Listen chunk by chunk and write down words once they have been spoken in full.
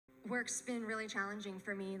Work's been really challenging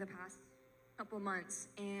for me the past couple months,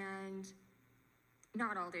 and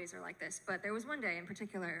not all days are like this, but there was one day in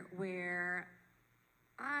particular where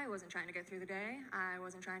I wasn't trying to get through the day, I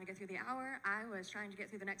wasn't trying to get through the hour, I was trying to get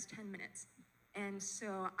through the next 10 minutes. And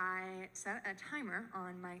so I set a timer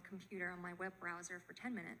on my computer, on my web browser for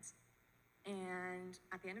 10 minutes, and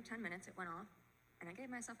at the end of 10 minutes it went off, and I gave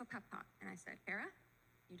myself a pep talk, and I said, Kara,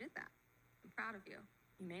 you did that. I'm proud of you.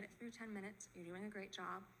 You made it through 10 minutes, you're doing a great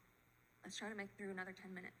job. Let's try to make it through another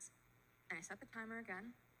 10 minutes. And I set the timer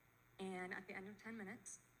again, and at the end of 10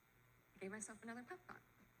 minutes, I gave myself another pep talk.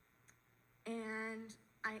 And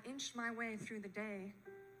I inched my way through the day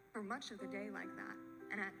for much of the day like that.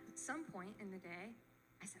 And at some point in the day,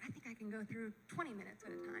 I said, I think I can go through 20 minutes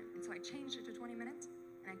at a time. And so I changed it to 20 minutes,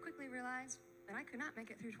 and I quickly realized that I could not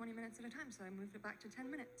make it through 20 minutes at a time, so I moved it back to 10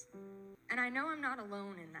 minutes. And I know I'm not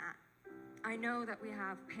alone in that. I know that we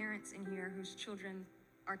have parents in here whose children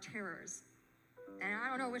are terrors. And I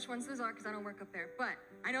don't know which ones those are because I don't work up there, but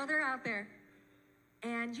I know they're out there.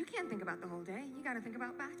 And you can't think about the whole day. You got to think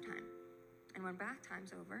about bath time. And when bath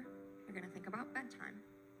time's over, you're going to think about bedtime.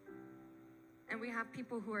 And we have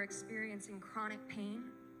people who are experiencing chronic pain,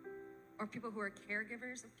 or people who are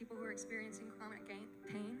caregivers of people who are experiencing chronic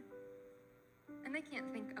pain. And they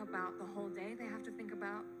can't think about the whole day. They have to think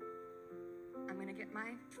about, I'm going to get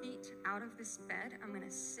my feet out of this bed, I'm going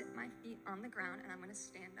to sit my feet on the ground, and I'm going to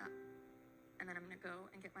stand up. And then I'm going to go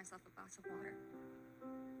and get myself a glass of water.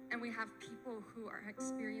 And we have people who are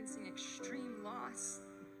experiencing extreme loss.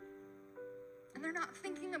 And they're not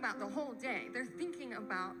thinking about the whole day. They're thinking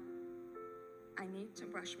about, I need to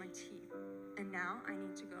brush my teeth. And now I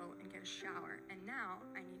need to go and get a shower. And now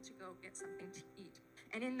I need to go get something to eat.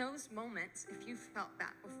 And in those moments, if you've felt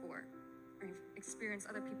that before, or you've experienced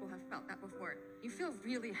other people have felt that before, you feel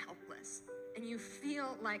really helpless. And you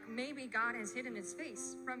feel like maybe God has hidden his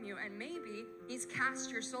face from you, and maybe he's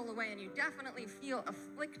cast your soul away, and you definitely feel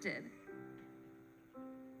afflicted.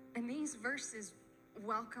 And these verses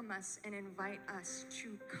welcome us and invite us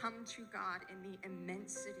to come to God in the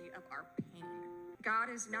immensity of our pain. God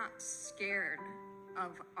is not scared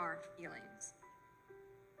of our feelings.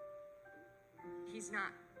 He's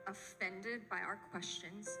not offended by our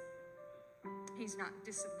questions. He's not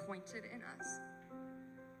disappointed in us.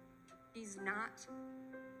 He's not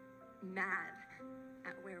mad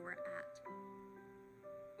at where we're at.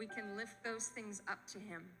 We can lift those things up to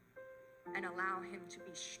him and allow him to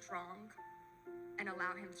be strong and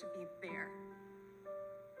allow him to be there.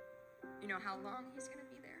 You know how long he's going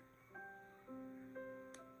to be there?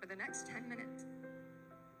 For the next 10 minutes.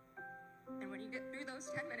 And when you get through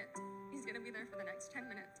those 10 minutes, he's going to be there for the next 10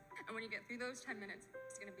 minutes. And when you get through those 10 minutes,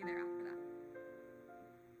 he's going to be there after that.